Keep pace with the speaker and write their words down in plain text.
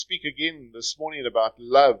Speak again this morning about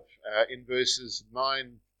love in verses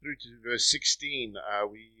 9 through to verse 16.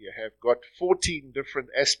 We have got 14 different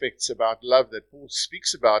aspects about love that Paul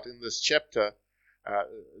speaks about in this chapter.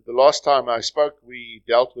 The last time I spoke, we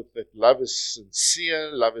dealt with that love is sincere,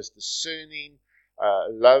 love is discerning,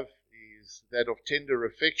 love is that of tender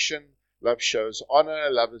affection, love shows honor,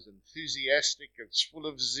 love is enthusiastic, it's full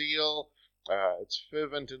of zeal, it's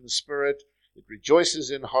fervent in the spirit. It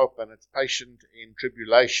rejoices in hope, and it's patient in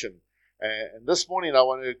tribulation. And this morning I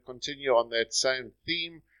want to continue on that same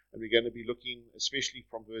theme, and we're going to be looking especially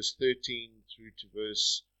from verse 13 through to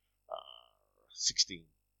verse 16.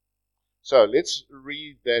 So let's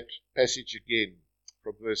read that passage again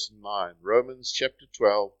from verse 9. Romans chapter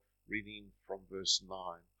 12, reading from verse 9.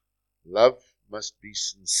 Love must be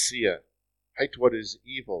sincere. Hate what is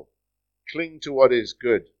evil. Cling to what is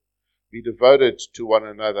good. Be devoted to one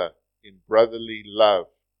another in brotherly love.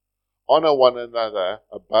 Honor one another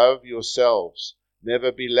above yourselves.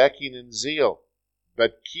 Never be lacking in zeal,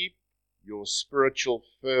 but keep your spiritual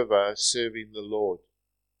fervor serving the Lord.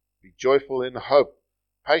 Be joyful in hope,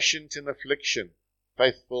 patient in affliction,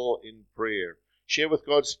 faithful in prayer. Share with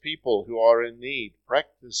God's people who are in need.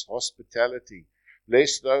 Practice hospitality.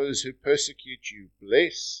 Bless those who persecute you.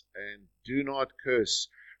 Bless and do not curse.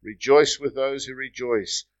 Rejoice with those who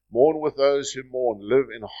rejoice. Mourn with those who mourn. Live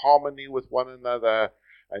in harmony with one another,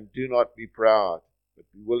 and do not be proud, but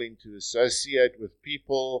be willing to associate with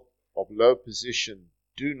people of low position.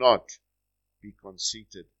 Do not be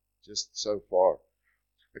conceited. Just so far.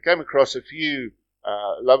 I came across a few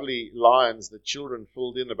lovely lines that children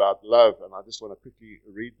filled in about love, and I just want to quickly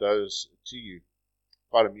read those to you.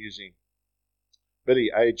 Quite amusing.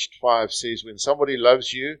 Billy, aged 5, says, when somebody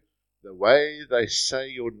loves you, the way they say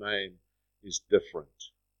your name is different.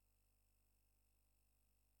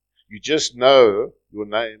 You just know your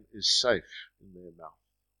name is safe in their mouth.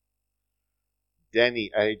 Danny,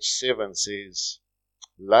 age 7, says,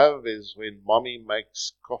 love is when mommy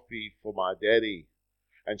makes coffee for my daddy,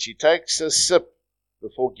 and she takes a sip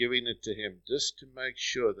before giving it to him, just to make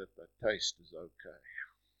sure that the taste is okay.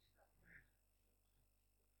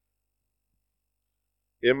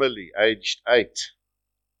 Emily, aged 8,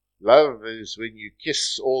 love is when you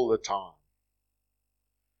kiss all the time.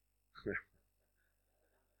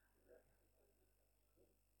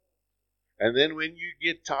 And then when you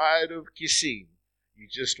get tired of kissing, you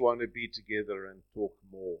just want to be together and talk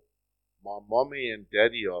more. My mommy and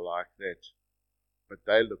daddy are like that, but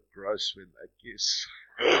they look gross when they kiss.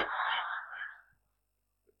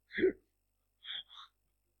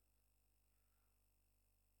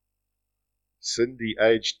 Cindy,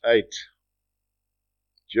 aged 8.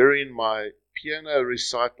 During my piano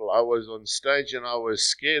recital, I was on stage and I was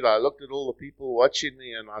scared. I looked at all the people watching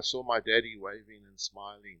me and I saw my daddy waving and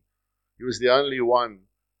smiling. He was the only one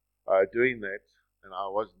doing that, and I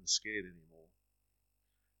wasn't scared anymore.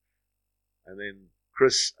 And then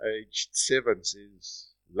Chris, aged 7, says,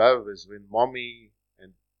 love is when mommy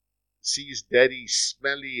and sees daddy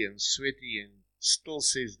smelly and sweaty and still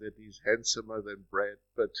says that he's handsomer than Brad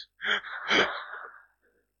Pitt.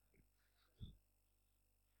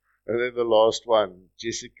 And then the last one,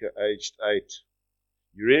 Jessica, aged 8.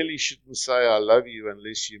 You really shouldn't say I love you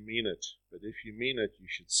unless you mean it. But if you mean it, you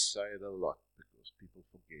should say it a lot because people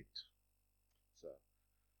forget. So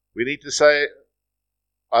we need to say,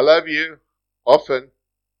 I love you often.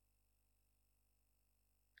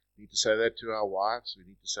 We need to say that to our wives. We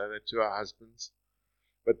need to say that to our husbands.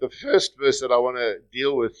 But the first verse that I want to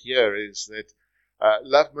deal with here is that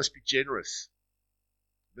love must be generous.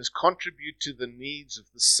 Must contribute to the needs of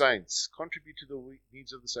the saints. Contribute to the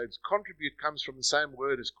needs of the saints. Contribute comes from the same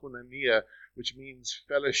word as koinonia, which means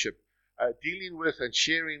fellowship. Dealing with and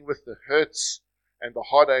sharing with the hurts and the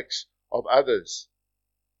heartaches of others.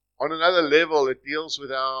 On another level, it deals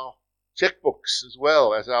with our checkbooks as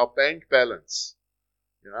well as our bank balance.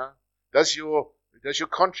 You know, does your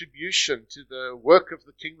contribution to the work of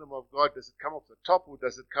the kingdom of God, does it come off the top or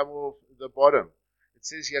does it come off the bottom? It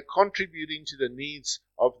says here, contributing to the needs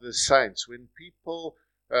of the saints. When people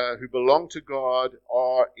who belong to God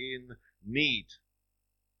are in need.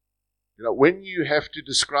 You know, when you have to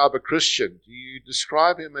describe a Christian, do you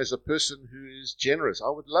describe him as a person who is generous? I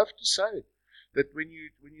would love to say that when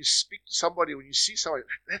you speak to somebody, when you see somebody,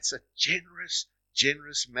 that's a generous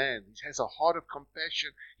man. He has a heart of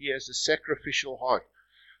compassion. He has a sacrificial heart.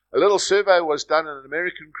 A little survey was done, and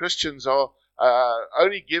American Christians are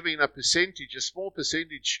only giving a small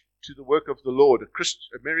percentage to the work of the Lord.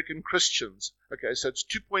 American Christians, okay, so it's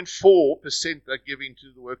 2.4% are giving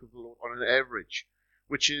to the work of the Lord on an average,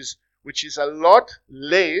 which is which is a lot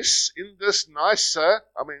less in this nicer,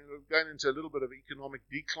 we're going into a little bit of economic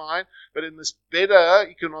decline, but in this better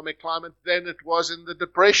economic climate than it was in the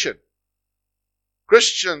Depression.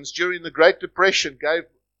 Christians during the Great Depression gave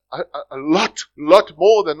a lot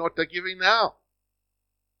more than what they're giving now.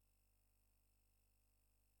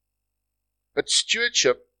 But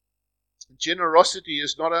stewardship and generosity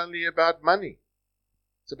is not only about money.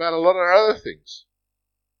 It's about a lot of other things.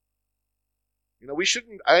 We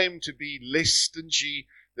shouldn't aim to be less stingy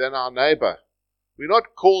than our neighbor. We're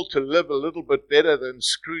not called to live a little bit better than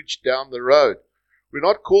Scrooge down the road. We're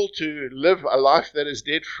not called to live a life that is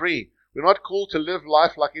debt-free. We're not called to live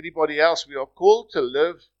life like anybody else. We are called to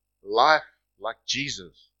live life like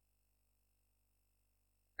Jesus.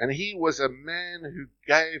 And he was a man who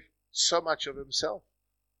gave so much of himself.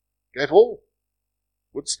 Gave all.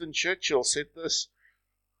 Winston Churchill said this: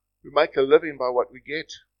 we make a living by what we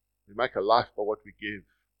get. We make a life by what we give.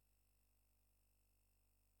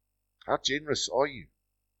 How generous are you?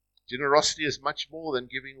 Generosity is much more than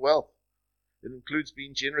giving wealth. It includes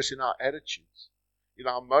being generous in our attitudes, in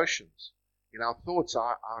our emotions, in our thoughts,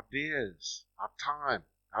 our ideas, our time,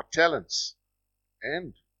 our talents,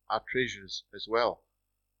 and our treasures as well.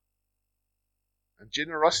 And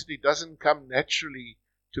generosity doesn't come naturally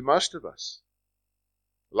to most of us.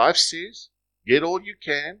 Life says, get all you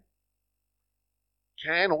can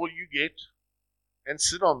all you get, and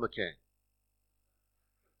sit on the can.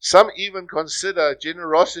 Some even consider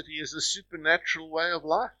generosity as a supernatural way of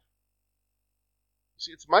life.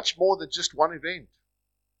 See, it's much more than just one event,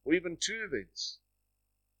 or even two events.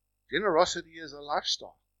 Generosity is a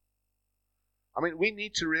lifestyle. We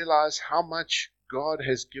need to realize how much God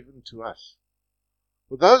has given to us.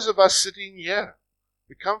 For those of us sitting here,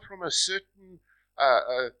 we come from a certain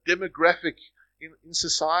demographic in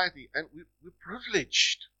society, and we're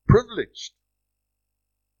privileged.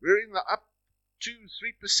 We're in the up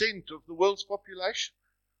 2-3% of the world's population.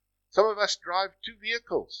 Some of us drive 2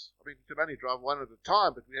 vehicles. You can only drive one at a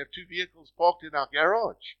time, but we have 2 vehicles parked in our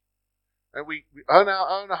garage. And we own our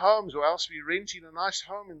own homes, or else we're renting a nice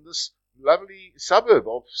home in this lovely suburb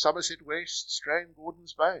of Somerset West, Strand,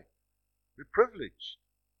 Gordons Bay. We're privileged.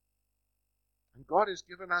 And God has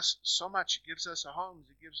given us so much. He gives us homes.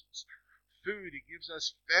 He gives us food. He gives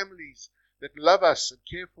us families that love us and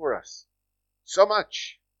care for us. So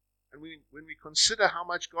much. And when we consider how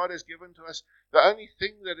much God has given to us, the only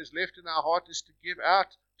thing that is left in our heart is to give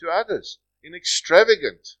out to others in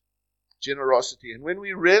extravagant generosity. And when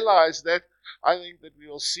we realize that, I think that we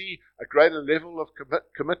will see a greater level of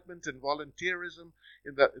commitment and volunteerism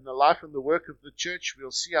in the life and the work of the church.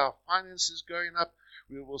 We'll see our finances going up.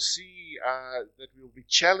 We will see that we will be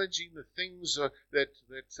challenging the things that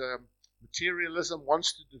materialism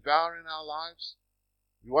wants to devour in our lives.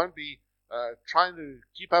 We won't be trying to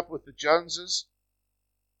keep up with the Joneses.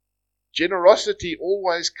 Generosity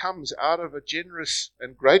always comes out of a generous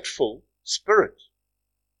and grateful spirit.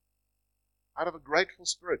 Out of a grateful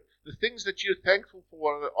spirit. The things that you're thankful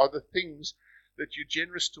for are the things that you're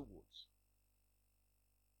generous towards.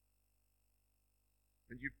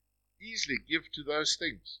 And you easily give to those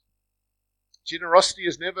things. Generosity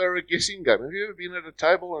is never a guessing game. Have you ever been at a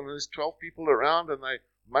table and there's 12 people around and they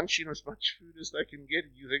munching as much food as they can get,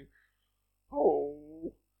 and you think,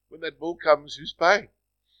 oh, when that bill comes, who's paying?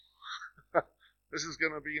 This is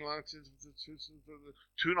going to be like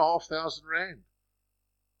 2,500 rand.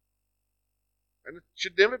 And it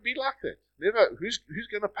should never be like that. Never. Who's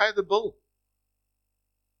going to pay the bill?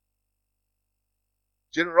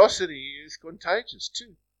 Generosity is contagious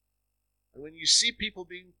too. And when you see people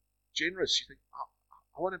being generous, you think,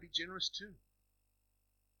 I want to be generous too.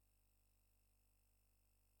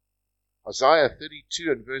 Isaiah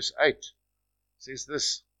 32 and verse 8 says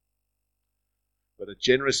this: but a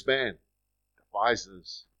generous man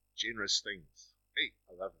devises generous things. Hey,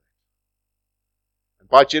 I love that. And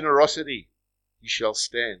by generosity he shall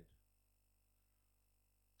stand.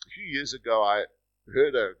 A few years ago I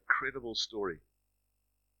heard an incredible story. It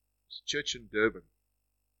was a church in Durban.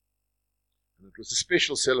 And it was a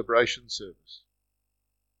special celebration service.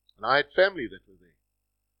 And I had family that were there.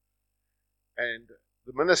 And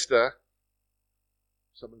the minister,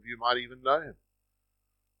 some of you might even know him,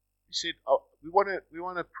 he said, we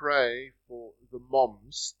want to pray for the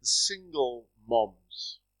moms, the single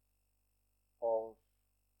moms of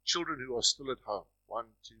children who are still at home, 1,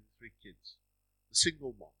 2, 3 kids, the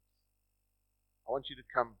single moms. I want you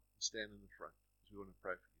to come and stand in the front because we want to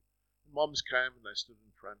pray for you. The moms came and they stood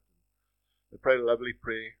in front and they prayed a lovely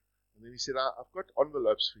prayer. And then he said, I've got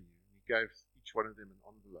envelopes for you. And he gave each one of them an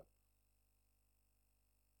envelope.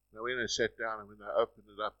 Now when they sat down and when they opened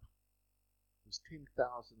it up, it was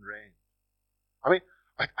 10,000 rand. I mean,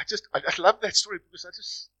 I love that story because I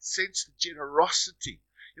just sense the generosity.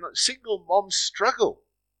 Single moms struggle.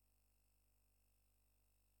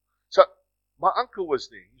 So my uncle was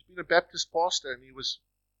there. He's been a Baptist pastor, and he was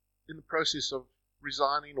in the process of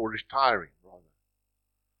resigning or retiring, rather.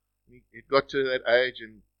 He got to that age,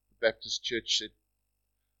 and the Baptist church said,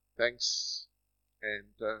 thanks.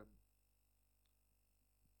 And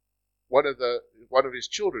one of his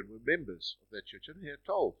children were members of that church, and he had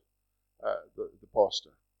told the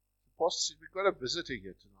pastor. The pastor said, we've got a visitor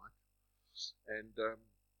here tonight, and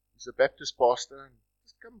he's a Baptist pastor, and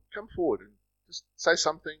just come forward and just say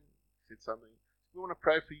something. He said something. We want to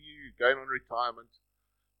pray for you, going on retirement.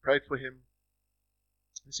 Prayed for him.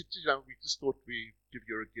 He said, we just thought we'd give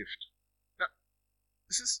you a gift. Now,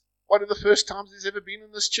 this is one of the first times he's ever been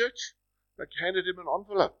in this church. Like, handed him an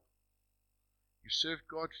envelope. You served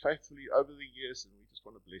God faithfully over the years, and we just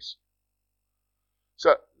want to bless you.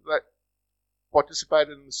 So they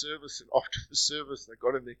participated in the service, and after the service, they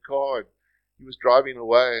got in their car, and he was driving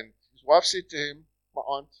away, and his wife said to him, my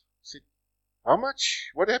aunt, said, how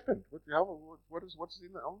much? What happened? What's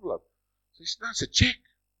in the envelope? So he said, no, it's a check.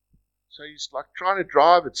 So he's like trying to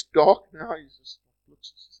drive. It's dark now. He just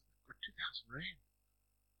looks and says, I've got 2,000 rand.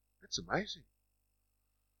 That's amazing.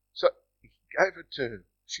 So he gave it to her.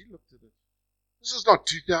 She looked at it. This is not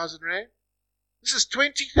 2,000 rand. This is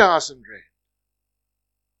 20,000 rand.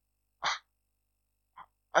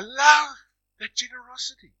 I love that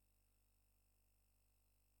generosity.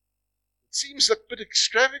 It seems a bit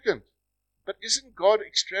extravagant, but isn't God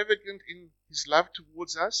extravagant in His love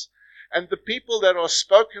towards us? And the people that are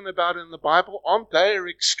spoken about in the Bible, aren't they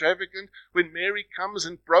extravagant? When Mary comes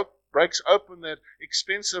and breaks open that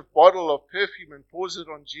expensive bottle of perfume and pours it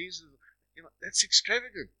on Jesus, that's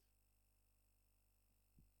extravagant.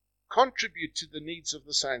 Contribute to the needs of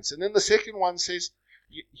the saints. And then the second one says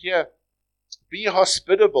here, be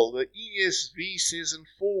hospitable. The ESV says in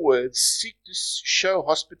 4 words, seek to show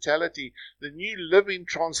hospitality. The New Living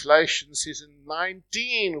Translation says in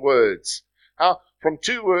 19 words. How from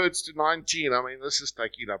 2 words to 19, I mean, this is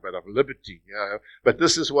taking a bit of liberty. But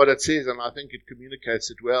this is what it says, and I think it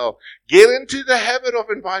communicates it well. Get into the habit of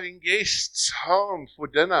inviting guests home for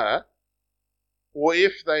dinner, or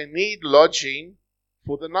if they need lodging,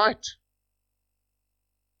 for the night.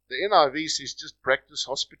 The NIV says just practice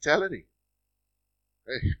hospitality.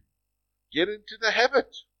 Get into the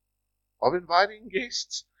habit of inviting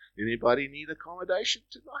guests. Anybody need accommodation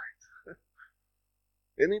tonight?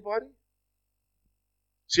 Anybody?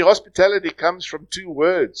 See, hospitality comes from 2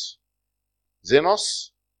 words. Xenos,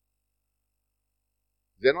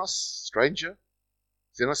 stranger.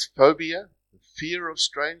 Xenophobia, the fear of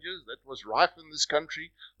strangers. That was rife in this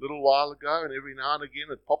country a little while ago, and every now and again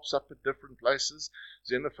it pops up at different places.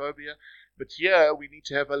 Xenophobia. But here we need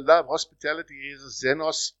to have a love. Hospitality is a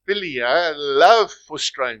xenosphilia, a love for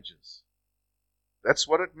strangers. That's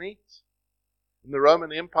what it means. In the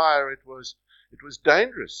Roman Empire, it was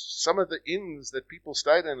dangerous. Some of the inns that people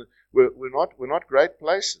stayed in were not great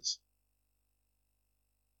places.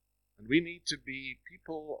 And we need to be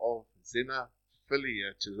people of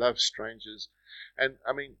xenophilia, to love strangers. And,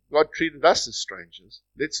 I mean, God treated us as strangers.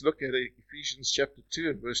 Let's look at Ephesians chapter 2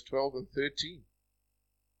 and verse 12 and 13.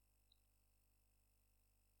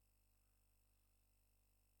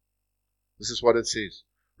 This is what it says.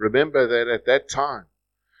 Remember that at that time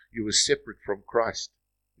you were separate from Christ,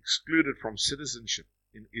 excluded from citizenship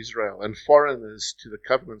in Israel, and foreigners to the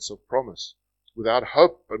covenants of promise, without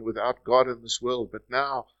hope and without God in this world. But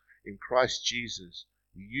now, in Christ Jesus,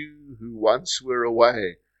 you who once were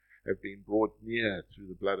away have been brought near through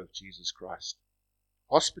the blood of Jesus Christ.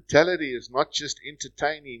 Hospitality is not just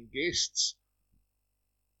entertaining guests.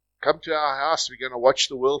 Come to our house, we're going to watch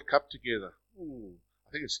the World Cup together.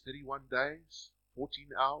 I think it's 31 days, 14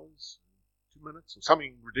 hours, 2 minutes, or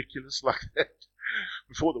something ridiculous like that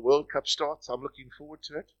before the World Cup starts. I'm looking forward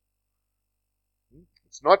to it.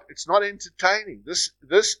 It's not entertaining. This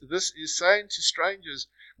is saying to strangers,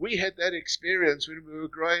 we had that experience when we were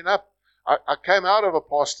growing up. I came out of a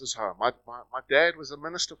pastor's home. My dad was a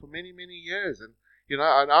minister for many, many years, and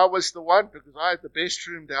and I was the one, because I had the best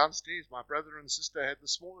room downstairs. My brother and sister had the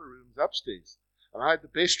smaller rooms upstairs, and I had the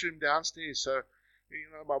best room downstairs. So,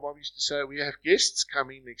 my mom used to say, we have guests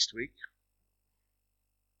coming next week.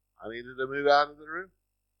 I needed to move out of the room.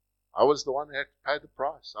 I was the one who had to pay the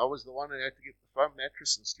price. I was the one who had to get the foam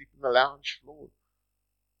mattress and sleep in the lounge floor.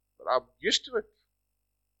 But I'm used to it.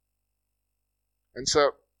 And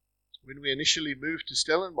so, when we initially moved to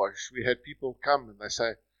Stellenbosch, we had people come and they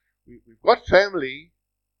say, we've got family,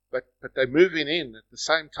 But they're moving in at the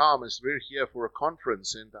same time as we're here for a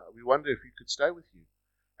conference, and we wonder if we could stay with you.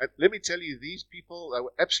 And let me tell you, these people, they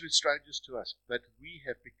were absolute strangers to us, but we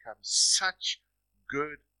have become such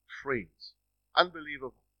good friends.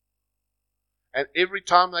 Unbelievable. And every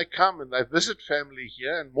time they come and they visit family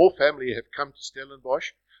here, and more family have come to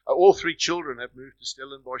Stellenbosch, all 3 children have moved to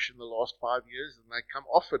Stellenbosch in the last 5 years, and they come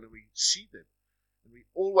often and we see them. And we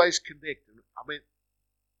always connect. And I mean,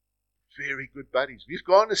 very good buddies. We've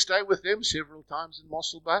gone to stay with them several times in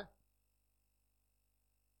Mossel Bay.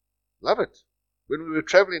 Love it. When we were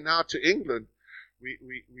traveling now to England, we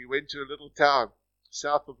went to a little town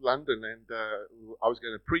south of London, and I was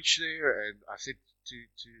going to preach there, and I said to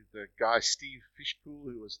the guy, Steve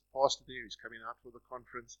Fishpool, who was the pastor there, who's coming out for the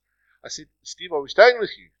conference, I said, Steve, are we staying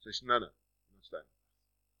with you? He said, no, I'm not staying.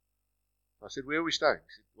 I said, where are we staying?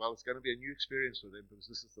 He said, well, it's going to be a new experience for them, because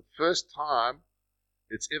this is the first time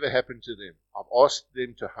it's ever happened to them. I've asked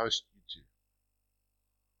them to host you two.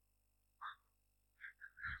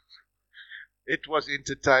 It was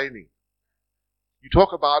entertaining. You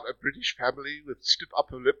talk about a British family with stiff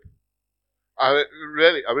upper lip.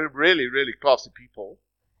 Really classy people.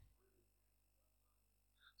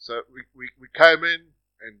 So we came in,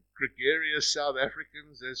 and gregarious South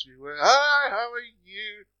Africans as we were. Hi, how are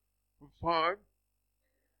you? I'm fine.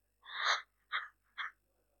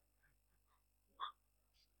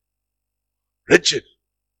 Rigid.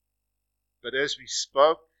 But as we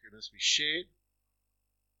spoke and as we shared,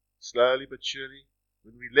 slowly but surely,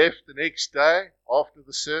 when we left the next day after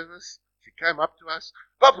the service, she came up to us,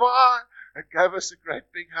 bye-bye, and gave us a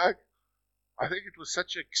great big hug. I think it was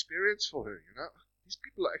such an experience for her, you know. These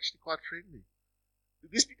people are actually quite friendly.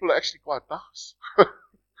 These people are actually quite nice. I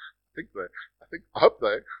hope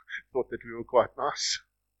they thought that we were quite nice.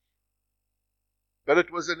 But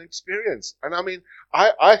it was an experience. And I mean,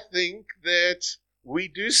 I think that we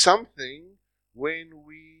do something when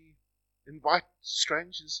we invite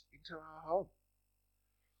strangers into our home.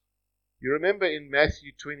 You remember in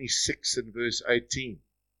Matthew 26 and verse 18,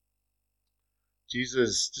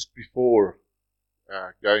 Jesus, just before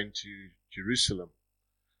going to Jerusalem,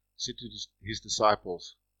 said to his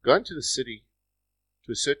disciples, go into the city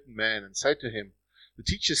to a certain man and say to him, the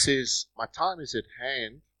teacher says, my time is at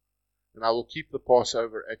hand, and I will keep the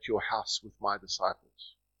Passover at your house with my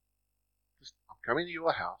disciples. I'm coming to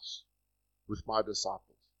your house with my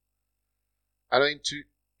disciples. I mean, to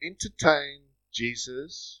entertain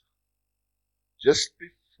Jesus just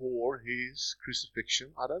before his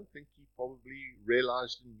crucifixion, I don't think he probably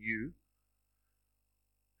realized and knew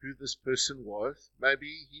who this person was.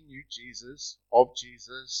 Maybe he knew Jesus, of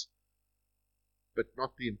Jesus, but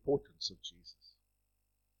not the importance of Jesus.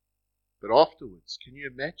 But afterwards, can you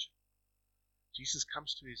imagine? Jesus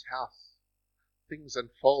comes to his house. Things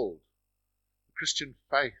unfold. The Christian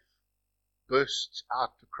faith bursts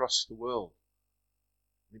out across the world.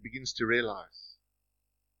 And he begins to realize,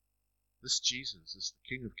 this Jesus is the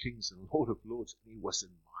King of Kings and Lord of Lords, and he was in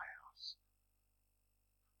my house.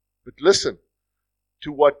 But listen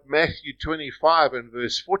to what Matthew 25 and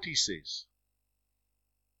verse 40 says.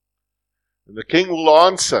 And the king will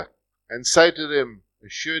answer and say to them,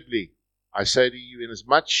 assuredly, I say to you,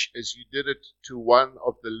 inasmuch as you did it to one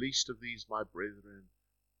of the least of these my brethren,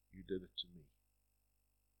 you did it to me.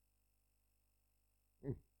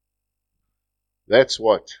 That's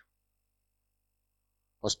what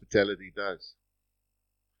hospitality does.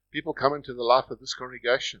 People come into the life of this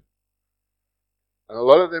congregation, and a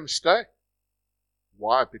lot of them stay.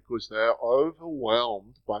 Why? Because they are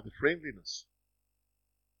overwhelmed by the friendliness.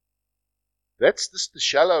 That's just the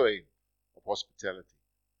shallow end of hospitality.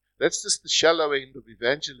 That's just the shallow end of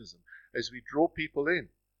evangelism, as we draw people in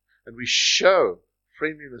and we show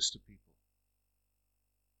friendliness to people.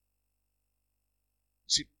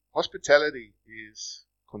 See, hospitality is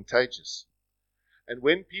contagious. And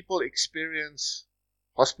when people experience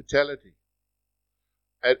hospitality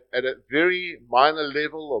at a very minor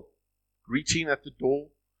level of greeting at the door,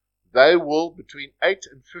 they will between 8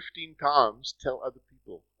 and 15 times tell other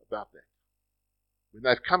people about that. When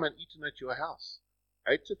they've come and eaten at your house,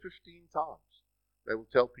 8 to 15 times, they will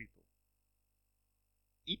tell people.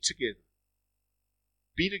 Eat together.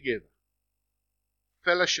 Be together.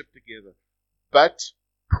 Fellowship together. But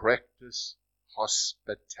practice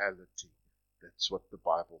hospitality. That's what the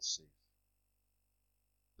Bible says.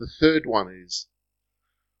 The third one is,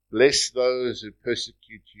 bless those who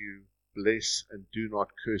persecute you. Bless and do not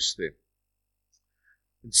curse them.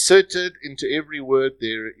 Inserted into every word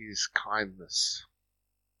there is kindness.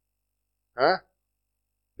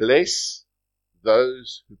 Bless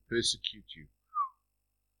those who persecute you.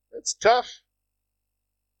 That's tough.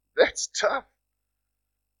 That's tough.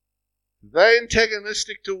 They're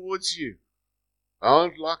antagonistic towards you. I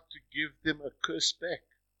would like to give them a curse back.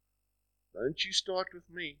 Don't you start with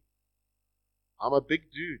me. I'm a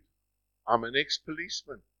big dude. I'm an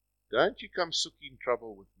ex-policeman. Don't you come sooking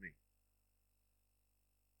trouble with me.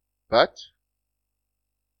 But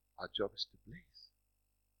our job is to bless.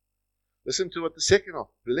 Listen to what the second half.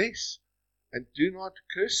 Bless and do not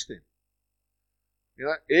curse them. You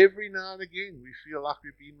know, every now and again we feel like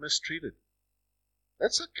we've been mistreated.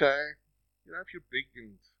 That's okay. You know, if you're big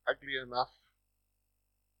and ugly enough,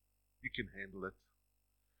 you can handle it.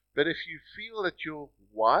 But if you feel that your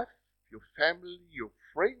wife, your family, your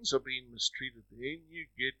friends are being mistreated, then you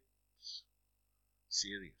get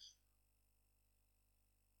serious.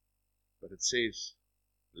 But it says,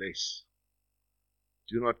 bless.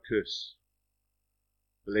 Do not curse.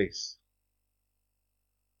 Bless.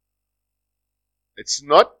 It's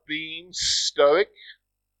not being stoic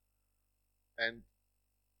and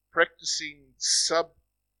practicing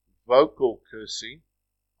sub-vocal cursing.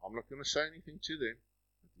 I'm not going to say anything to them.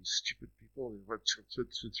 These stupid people.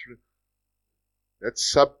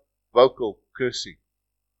 That's sub-vocal cursing.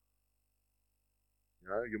 You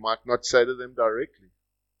know, you might not say to them directly.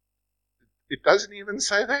 It doesn't even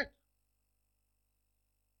say that.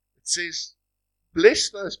 It says, bless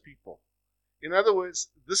those people. In other words,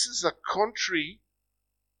 this is a contrary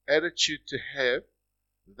attitude to have.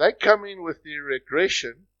 They come in with their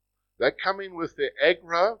aggression. They come in with their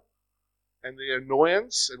aggro and their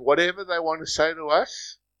annoyance and whatever they want to say to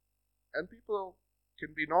us. And people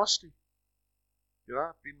can be nasty. You know,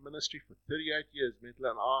 I've been in ministry for 38 years, mental,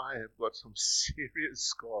 and I have got some serious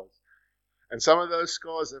scars. And some of those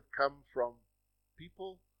scars have come from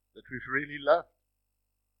people that we've really loved.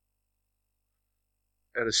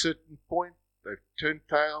 At a certain point, they've turned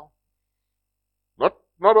tail.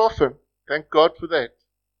 Not often, thank God for that.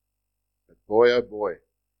 But boy, oh boy,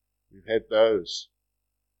 we've had those.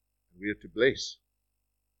 We have to bless.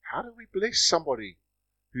 How do we bless somebody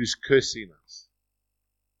who's cursing us?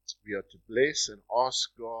 We are to bless and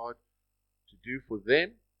ask God to do for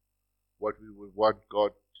them what we would want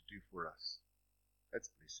God to do for us.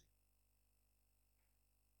 That's blessing.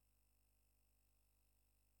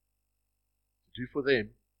 To do for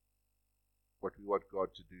them what we want God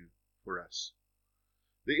to do for us.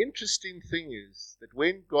 The interesting thing is that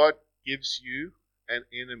when God gives you an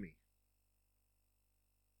enemy,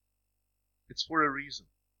 it's for a reason.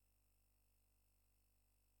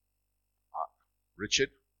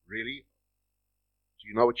 Richard, really? Do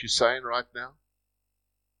you know what you're saying right now?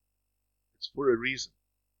 It's for a reason.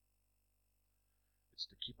 It's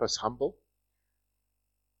to keep us humble.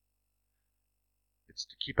 It's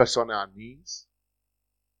to keep us on our knees.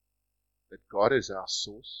 That God is our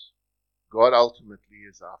source. God ultimately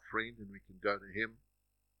is our friend, and we can go to Him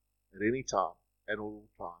at any time, at all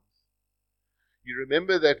times. You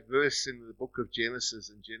remember that verse in the book of Genesis,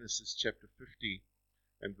 in Genesis chapter 50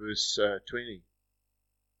 and verse 20.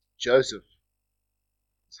 Joseph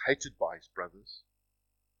was hated by his brothers.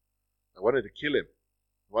 They wanted to kill him.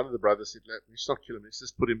 One of the brothers said, let's not kill him, let's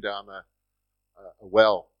just put him down a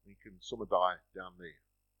well. He can swim or die down there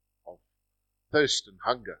of thirst and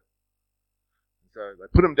hunger. And so they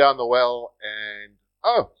put him down the well, and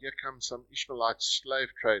here come some Ishmaelite slave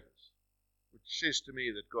traders, which says to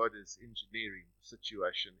me that God is engineering the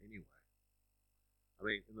situation anyway. I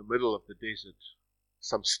mean, in the middle of the desert,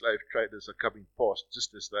 some slave traders are coming past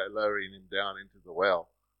just as they're lowering him down into the well.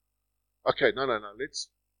 Okay, no, let's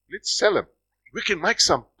sell him. We can make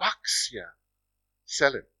some bucks here.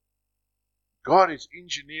 Sell him. God is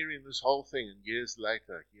engineering this whole thing, and years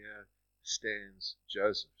later, here stands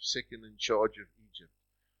Joseph, second in charge of Egypt,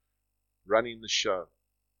 running the show,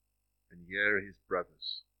 and here are his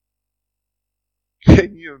brothers.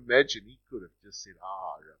 Can you imagine? He could have just said,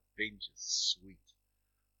 revenge is sweet.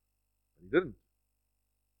 But he didn't.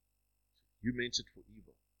 You meant it for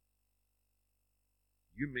evil.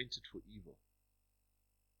 You meant it for evil.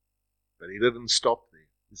 But he didn't stop there.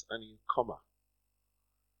 There's only a comma.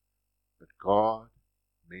 But God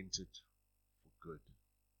meant it for good.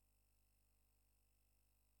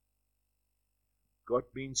 God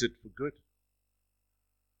means it for good.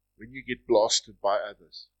 When you get blasted by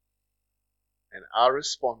others, and our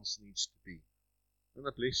response needs to be, I'm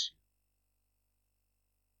going to bless you.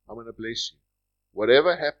 I'm going to bless you.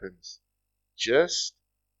 Whatever happens, just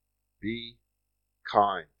be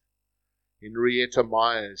kind. Henrietta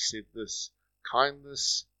Myers said this: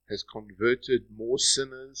 kindness has converted more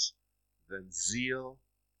sinners than zeal,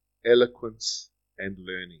 eloquence, and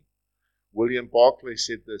learning. William Barclay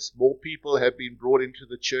said this: more people have been brought into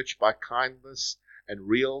the church by kindness and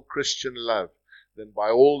real Christian love than by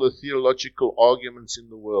all the theological arguments in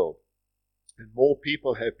the world. And more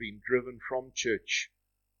people have been driven from church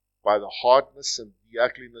by the hardness and the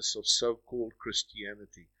ugliness of so-called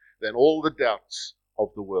Christianity than all the doubts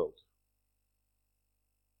of the world.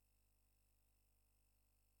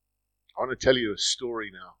 I want to tell you a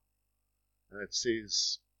story now. And it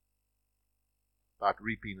says about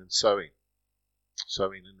reaping and sowing.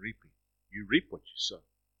 Sowing and reaping. You reap what you sow.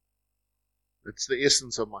 That's the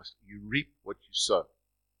essence of you reap what you sow.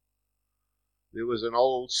 There was an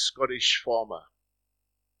old Scottish farmer,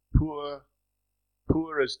 poor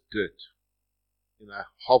as dirt, in a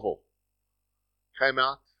hovel. Came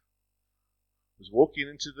out, was walking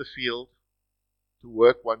into the field to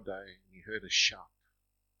work one day, and he heard a shout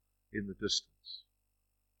in the distance.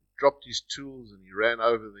 He dropped his tools and he ran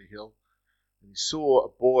over the hill, and he saw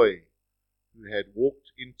a boy who had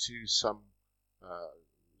walked into some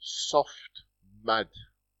soft mud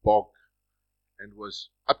bog and was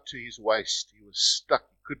up to his waist. He was stuck.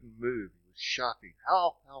 He couldn't move. He was shouting,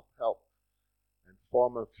 "Help, help, help." And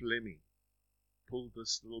Farmer Fleming pulled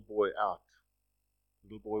this little boy out.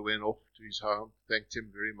 The little boy went off to his home, thanked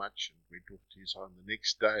him very much, and went off to his home. The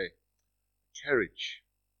next day, a carriage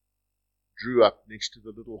drew up next to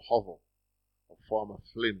the little hovel of Farmer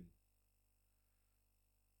Fleming.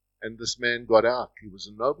 And this man got out. He was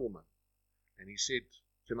a nobleman. And he said,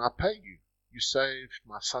 "Can I pay you? You saved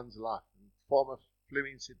my son's life." And Farmer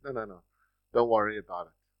Fleming said, No. Don't worry about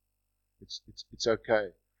it. It's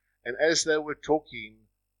okay. And as they were talking,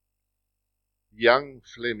 young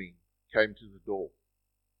Fleming came to the door.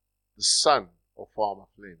 The son of Farmer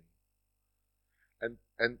Fleming.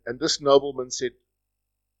 And this nobleman said,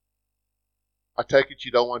 "I take it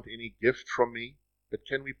you don't want any gift from me, but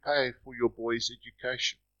can we pay for your boy's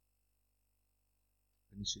education?"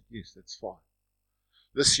 And he said, "Yes, that's fine."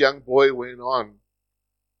 This young boy went on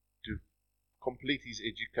to complete his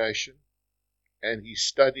education, and he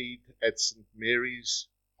studied at St. Mary's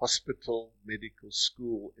Hospital Medical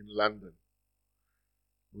School in London.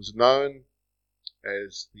 He was known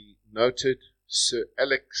as the noted Sir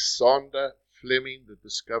Alexander Fleming, the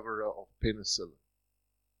discoverer of penicillin.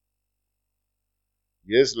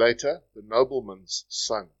 Years later, the nobleman's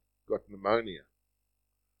son got pneumonia.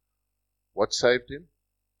 What saved him?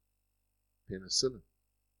 Penicillin.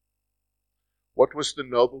 What was the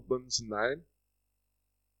nobleman's name?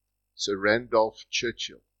 Sir Randolph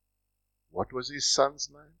Churchill. What was his son's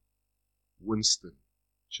name? Winston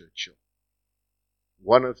Churchill.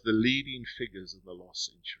 One of the leading figures in the last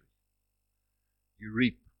century. You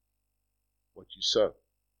reap what you sow.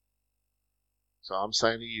 So I'm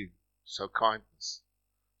saying to you, sow kindness.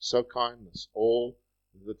 Sow kindness all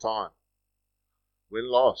the time. When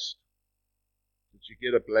last did you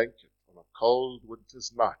get a blanket on a cold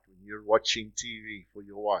winter's night when you're watching TV for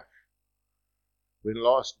your wife? When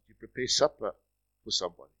last did you prepare supper for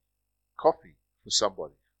somebody? Coffee for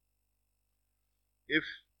somebody? If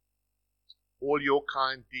all your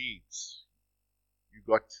kind deeds you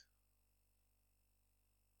got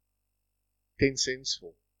 10 cents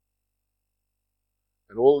for,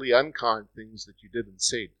 and all the unkind things that you did and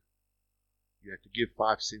said, you had to give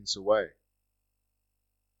 5 cents away.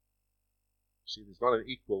 See, there's not an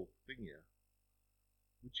equal thing here.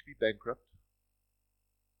 Would you be bankrupt?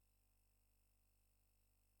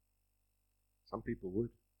 Some people would.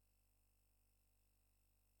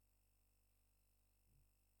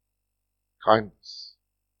 Kindness.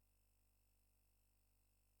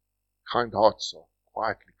 Kind hearts are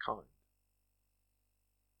quietly kind.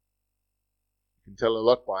 You can tell a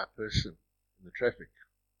lot by a person in the traffic.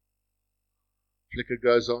 Flicker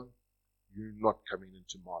goes on, you're not coming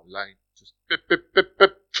into my lane. Just pip, pip, pip,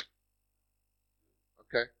 pip.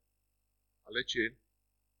 Okay, I'll let you in.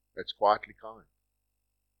 That's quietly kind.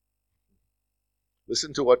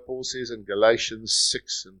 Listen to what Paul says in Galatians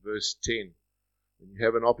 6 and verse 10. When you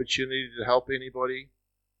have an opportunity to help anybody,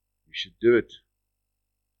 you should do it.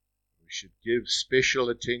 We should give special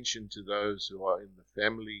attention to those who are in the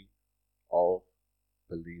family of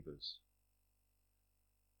believers.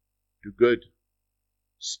 Do good,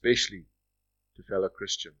 especially to fellow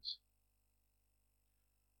Christians.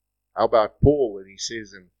 How about Paul when he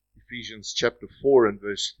says in Ephesians chapter 4 and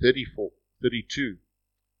verse 32,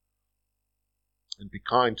 and be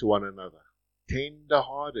kind to one another,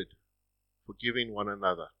 tender-hearted, forgiving one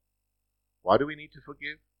another. Why do we need to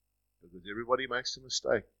forgive? Because everybody makes a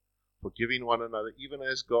mistake. Forgiving one another, even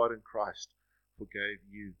as God in Christ forgave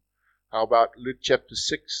you. How about Luke chapter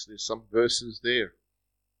 6? There's some verses there.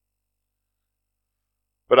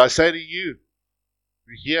 But I say to you,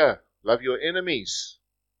 love your enemies.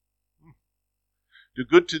 Do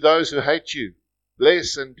good to those who hate you.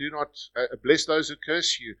 Bless and do not bless those who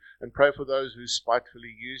curse you, and pray for those who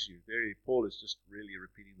spitefully use you. There, Paul is just really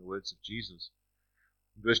repeating the words of Jesus.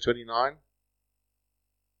 Verse 29.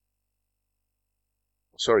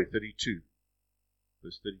 Sorry, 32.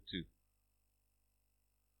 Verse 32.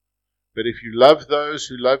 But if you love those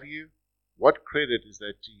who love you, what credit is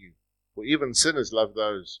that to you? For even sinners love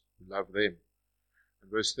those who love them.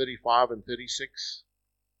 And verse 35 and 36.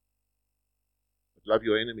 But love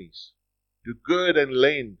your enemies. Do good and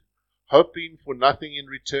lend, hoping for nothing in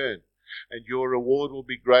return, and your reward will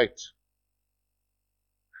be great.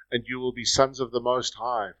 And you will be sons of the Most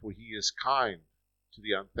High, for He is kind to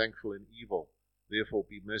the unthankful and evil. Therefore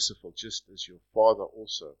be merciful, just as your Father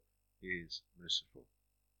also is merciful.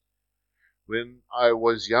 When I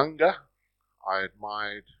was younger, I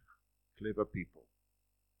admired clever people.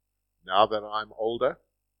 Now that I'm older,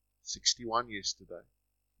 61 yesterday.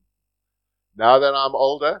 Now that I'm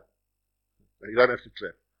older, you don't have to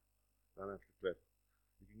clap. Don't have to clap.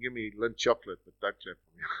 You can give me Lindt chocolate, but don't clap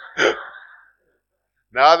for me.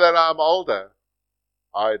 Now that I'm older,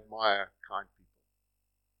 I admire kind people.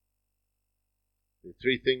 There are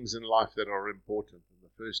three things in life that are important, and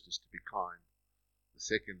the first is to be kind. The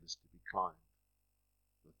second is to be kind.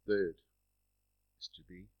 The third is to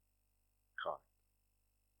be kind.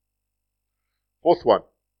 Fourth one.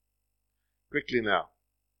 Quickly now.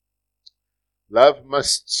 Love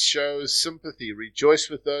must show sympathy. Rejoice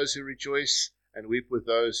with those who rejoice and weep with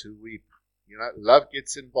those who weep. You know, love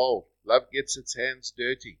gets involved. Love gets its hands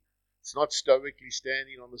dirty. It's not stoically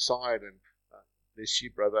standing on the side and, bless you,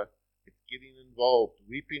 brother. It's getting involved.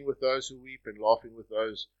 Weeping with those who weep and laughing with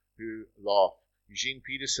those who laugh. Eugene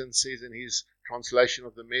Peterson says in his translation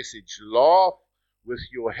of the Message, laugh with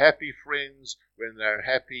your happy friends when they're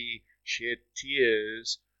happy, shed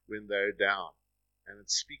tears when they're down. And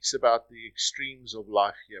it speaks about the extremes of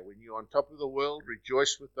life here. When you're on top of the world,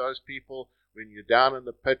 rejoice with those people. When you're down in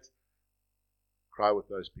the pit, cry with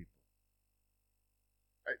those people.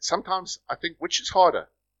 Sometimes I think, which is harder,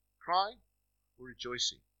 crying or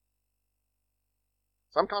rejoicing?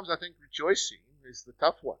 Sometimes I think rejoicing is the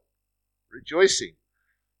tough one. Rejoicing,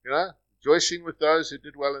 rejoicing with those who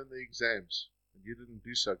did well in the exams and you didn't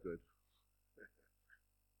do so good.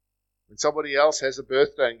 When somebody else has a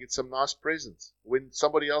birthday and gets some nice presents. When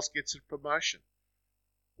somebody else gets a promotion.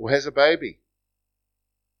 Or has a baby.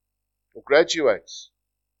 Or graduates.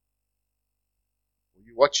 Or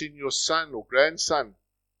you're watching your son or grandson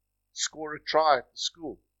score a try at the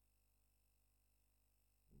school.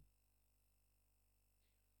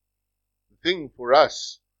 The thing for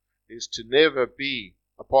us is to never be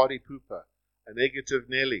a party pooper, a negative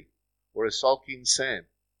Nelly, or a sulking Sam.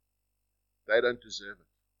 They don't deserve it.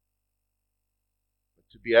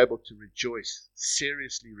 To be able to rejoice,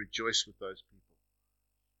 seriously rejoice with those people.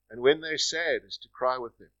 And when they're sad, is to cry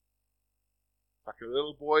with them. Like a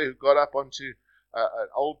little boy who got up onto an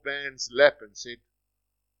old man's lap and said,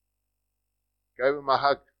 gave him a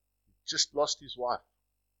hug. He just lost his wife.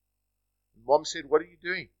 And Mom said, what are you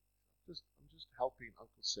doing? I'm just helping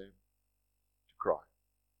Uncle Sam to cry.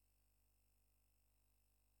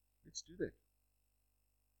 Let's do that.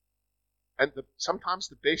 And sometimes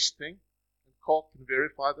the best thing, Carl can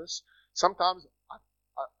verify this. Sometimes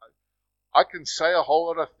I can say a whole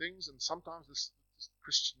lot of things, and sometimes this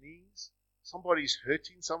Christianese, somebody's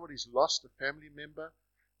hurting, somebody's lost a family member.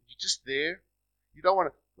 You're just there. You don't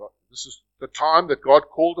want to. This is the time that God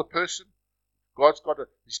called a person.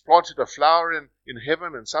 He's planted a flower in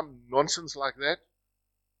heaven and some nonsense like that.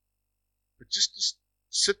 But just to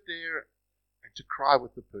sit there and to cry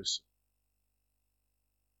with the person.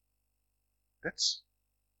 That's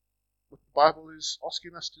what the Bible is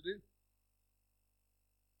asking us to do.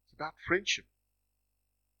 It's about friendship.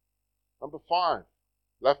 Number 5,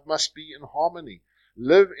 love must be in harmony.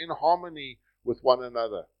 Live in harmony with one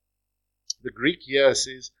another. The Greek here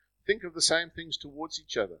says, think of the same things towards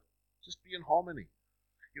each other. Just be in harmony.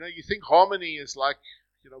 You think harmony is like,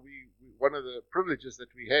 one of the privileges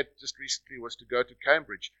that we had just recently was to go to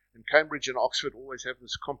Cambridge. And Cambridge and Oxford always have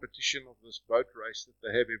this competition of this boat race that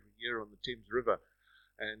they have every year on the Thames River.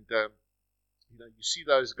 And, you see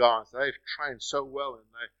those guys, they've trained so well and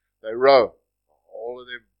they row. All of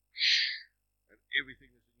them, and everything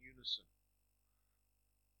is in unison.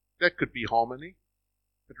 That could be harmony.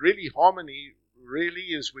 But really, harmony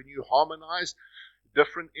really is when you harmonize.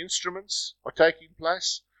 Different instruments are taking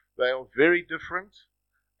place. They are very different.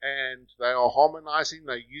 And they are harmonizing.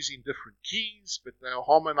 They're using different keys, but they are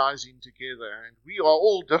harmonizing together. And we are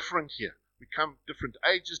all different here. We come different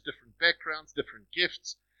ages, different backgrounds, different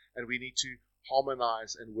gifts. And we need to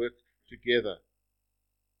harmonize and work together.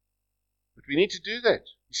 But we need to do that.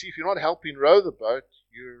 You see, if you're not helping row the boat,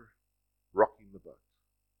 you're rocking the boat.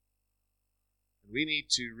 And we need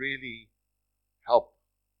to really help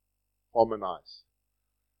harmonize.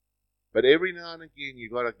 But every now and again, you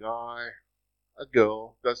got a guy, a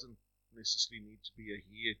girl, doesn't necessarily need to be a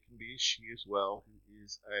he, it can be a she as well, who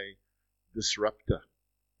is a disruptor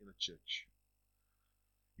in a church.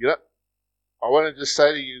 You know, I want to just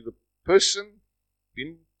say to you, the person,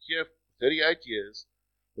 been here for 38 years,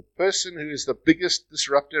 the person who is the biggest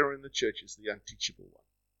disruptor in the church is the unteachable one.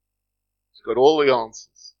 He's got all the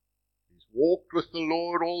answers. He's walked with the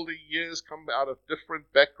Lord all the years, come out of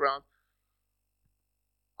different backgrounds.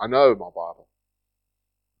 I know my Bible.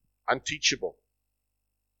 Unteachable.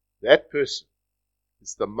 That person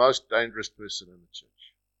is the most dangerous person in the church.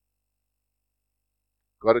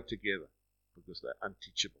 Got it together because they're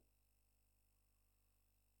unteachable.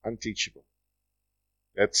 Unteachable.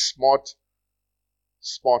 That smart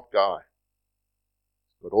guy.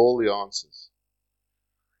 He's got all the answers.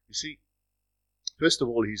 You see, first of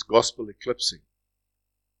all, he's gospel eclipsing.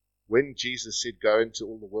 When Jesus said, go into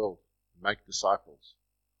all the world and make disciples.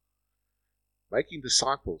 Making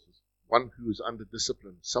disciples is one who is under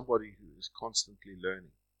discipline, somebody who is constantly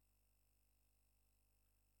learning.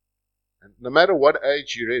 And no matter what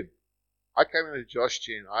age you're in, I came into Josh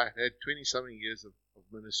Chen, I had 20-something years of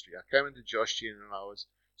ministry. I came into Josh Chen and I was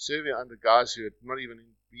serving under guys who had not even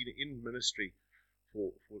been in ministry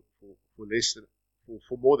for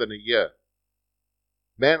more than a year.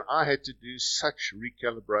 Man, I had to do such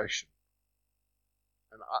recalibration.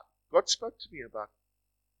 And God spoke to me about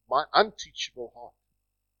my unteachable heart.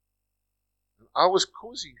 And I was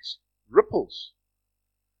causing ripples.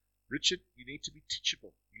 Richard, you need to be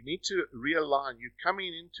teachable. You need to realign. You're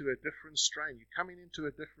coming into a different strain. You're coming into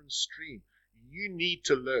a different stream. You need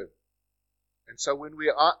to learn. And so when we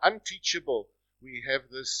are unteachable, we have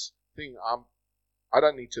this thing, I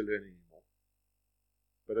don't need to learn anymore.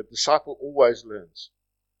 But a disciple always learns.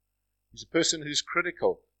 He's a person who's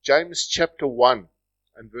critical. James chapter 1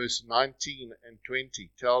 and verse 19 and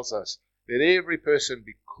 20 tells us, let every person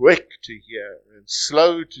be quick to hear and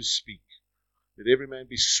slow to speak. Let every man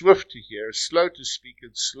be swift to hear, slow to speak,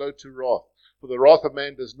 and slow to wrath. For the wrath of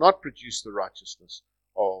man does not produce the righteousness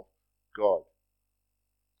of God.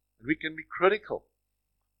 And we can be critical,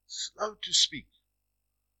 slow to speak.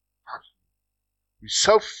 We're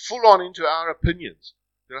so full on into our opinions.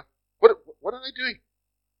 You know, what are they doing?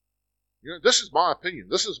 You know, this is my opinion.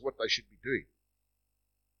 This is what they should be doing.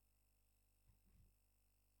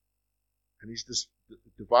 And he's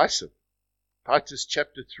divisive. Titus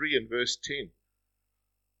chapter 3 and verse 10.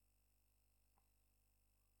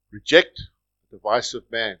 Reject a divisive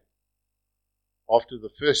man after the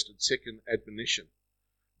first and second admonition.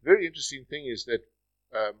 The very interesting thing is that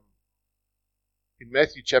in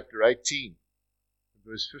Matthew chapter 18,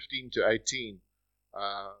 verse 15 to 18,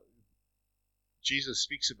 Jesus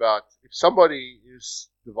speaks about if somebody is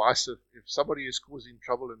divisive, if somebody is causing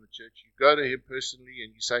trouble in the church, you go to him personally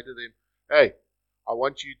and you say to them, hey, I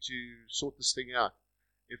want you to sort this thing out.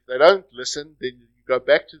 If they don't listen, then you go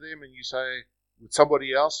back to them and you say, with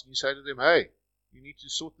somebody else, and you say to them, hey, you need to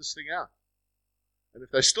sort this thing out. And if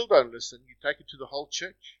they still don't listen, you take it to the whole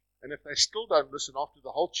church. And if they still don't listen after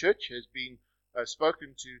the whole church has been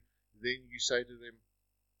spoken to, then you say to them,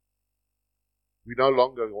 we no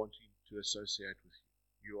longer want you to associate with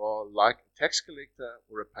you. You are like a tax collector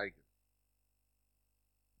or a pagan.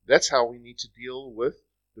 That's how we need to deal with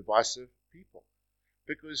divisive people.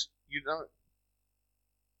 Because, you know,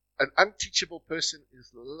 an unteachable person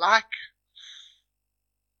is like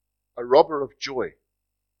a robber of joy.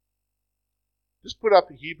 Just put up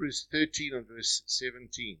Hebrews 13 and verse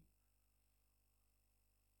 17.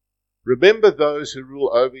 Remember those who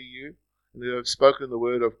rule over you and who have spoken the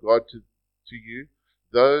word of God to you,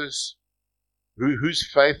 those whose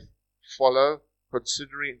faith follow,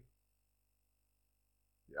 considering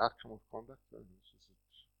the outcome of conduct.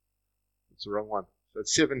 It's the wrong one. So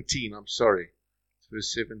it's 17, I'm sorry. It's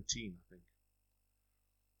verse 17, I think.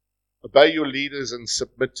 Obey your leaders and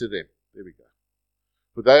submit to them. There we go.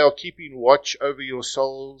 For they are keeping watch over your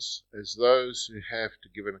souls as those who have to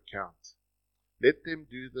give an account. Let them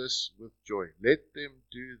do this with joy. Let them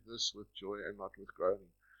do this with joy and not with groaning.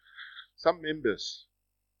 Some members,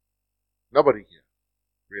 nobody here,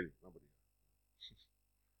 really, nobody here.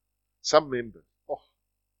 Some members,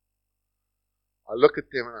 I look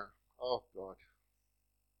at them and oh God.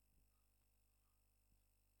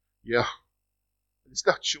 Yeah, it's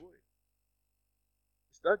not joy.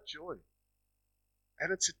 It's not joy.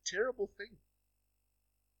 And it's a terrible thing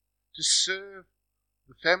to serve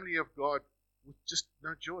the family of God with just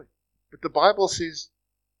no joy. But the Bible says,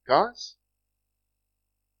 guys,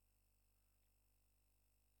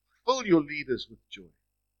 Fill your leaders with joy.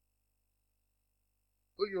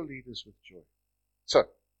 Fill your leaders with joy. So, I'm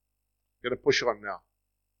going to push on now.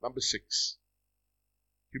 Number 6,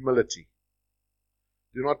 humility.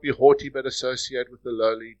 Do not be haughty, but associate with the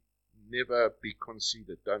lowly. Never be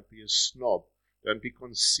conceited. Don't be a snob. Don't be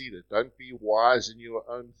conceited. Don't be wise in your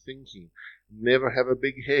own thinking. Never have a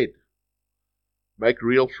big head. Make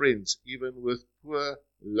real friends, even with poor,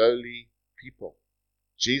 lowly people.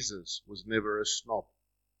 Jesus was never a snob.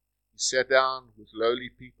 He sat down with lowly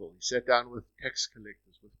people. He sat down with tax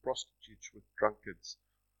collectors, with prostitutes, with drunkards.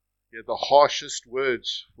 He had the harshest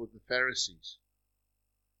words for the Pharisees.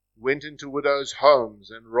 He went into widows' homes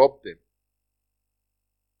and robbed them.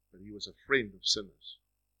 But he was a friend of sinners.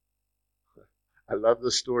 I love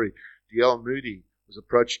this story. D.L. Moody was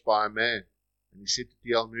approached by a man, and he said to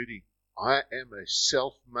D.L. Moody, I am a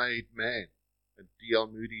self-made man. And D.L.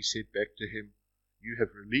 Moody said back to him, you have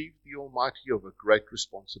relieved the Almighty of a great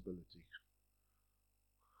responsibility.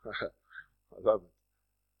 I love it.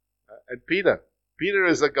 And Peter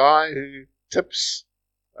is a guy who tips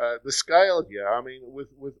the scale here. I mean,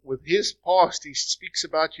 with his past, he speaks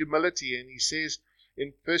about humility, and he says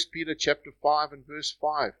in 1 Peter chapter 5 and verse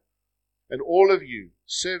 5, and all of you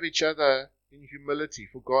serve each other in humility,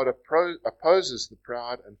 for God opposes the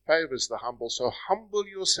proud and favors the humble. So humble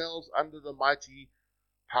yourselves under the mighty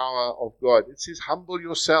power of God. It says humble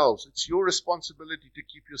yourselves. It's your responsibility to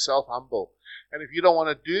keep yourself humble. And if you don't want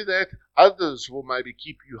to do that, others will maybe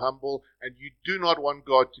keep you humble, and you do not want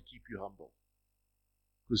God to keep you humble,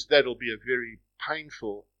 because that'll be a very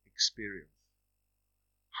painful experience.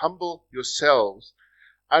 Humble yourselves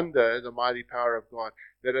under the mighty power of God,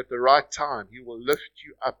 that at the right time He will lift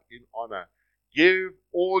you up in honor. Give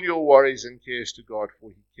all your worries and cares to God,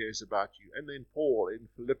 for He cares about you. And then Paul in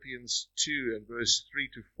Philippians 2 and verse 3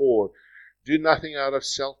 to 4, do nothing out of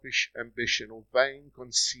selfish ambition or vain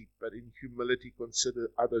conceit, but in humility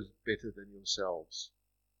consider others better than yourselves.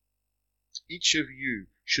 Each of you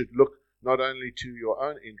should look not only to your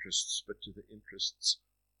own interests, but to the interests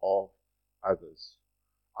of others.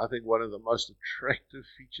 I think one of the most attractive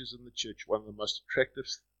features in the church, one of the most attractive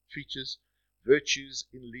features, virtues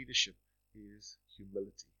in leadership, is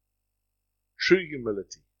humility. True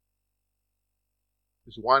humility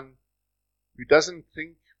is one who doesn't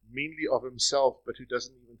think meanly of himself, but who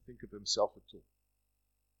doesn't even think of himself at all.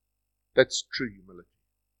 That's true humility.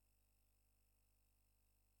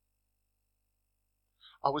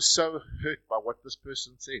 I was so hurt by what this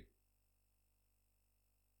person said.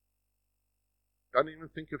 Don't even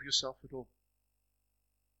think of yourself at all.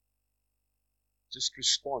 Just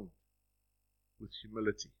respond with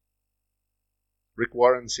humility. Rick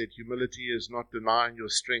Warren said, humility is not denying your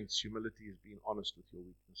strengths. Humility is being honest with your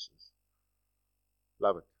weaknesses.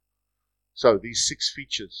 Love it. So, these 6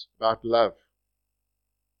 features about love.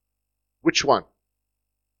 Which one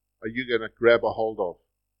are you going to grab a hold of,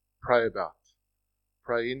 pray about,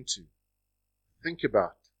 pray into, think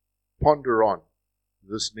about, ponder on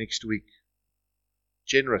this next week?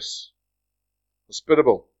 Generous,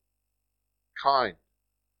 hospitable, kind,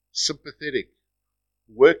 sympathetic,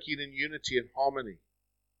 working in unity and harmony,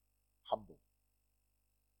 humble.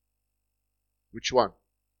 Which one?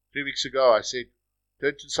 3 weeks ago I said,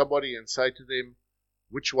 turn to somebody and say to them,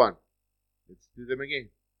 which one? Let's do them again.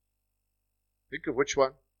 Think of which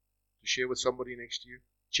one to share with somebody next to you.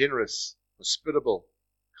 Generous, hospitable,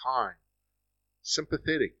 kind,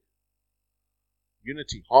 sympathetic,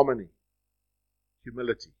 unity, harmony,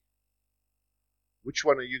 humility. Which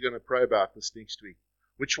one are you going to pray about this next week?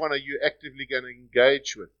 Which one are you actively going to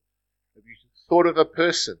engage with? Have you thought of a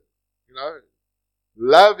person? You know,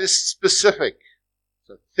 love is specific.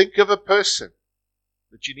 So think of a person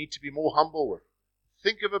that you need to be more humble with.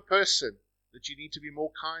 Think of a person that you need to be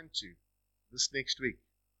more kind to this next week.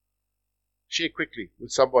 Share quickly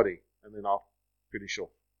with somebody, and then I'll finish off.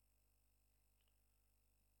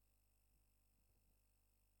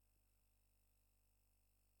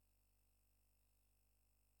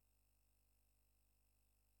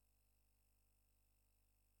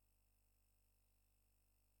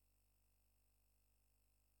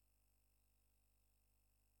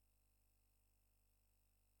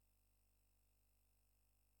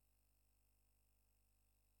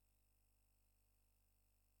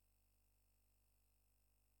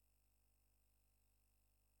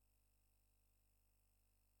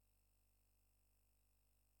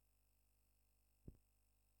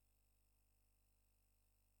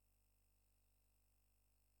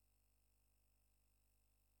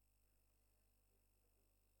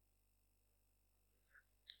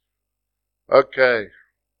 Okay,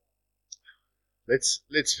 let's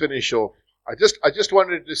finish off. I just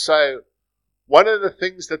wanted to say One of the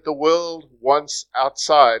things that the world wants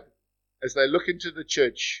outside, as they look into the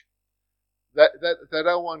church, that they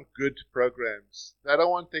don't want good programs. They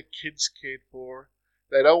don't want their kids cared for.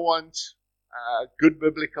 They don't want good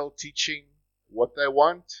biblical teaching. What they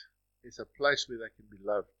want is a place where they can be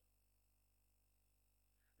loved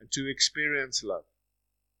and to experience love.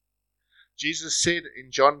 Jesus said in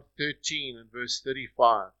John 13 and verse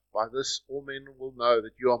 35, "By this all men will know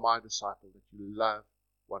that you are my disciple, that you love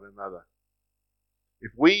one another."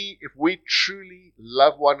 If we truly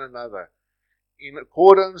love one another in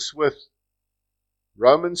accordance with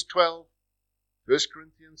Romans 12, 1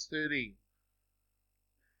 Corinthians 13,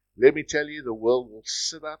 let me tell you, the world will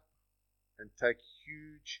sit up and take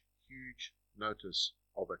huge, huge notice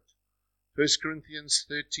of it. 1 Corinthians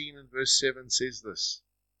 13 and verse 7 says this: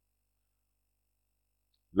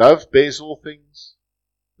 "Love bears all things,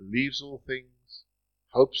 believes all things,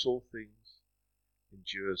 hopes all things,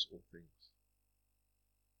 endures all things."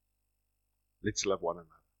 Let's love one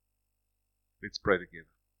another. Let's pray together.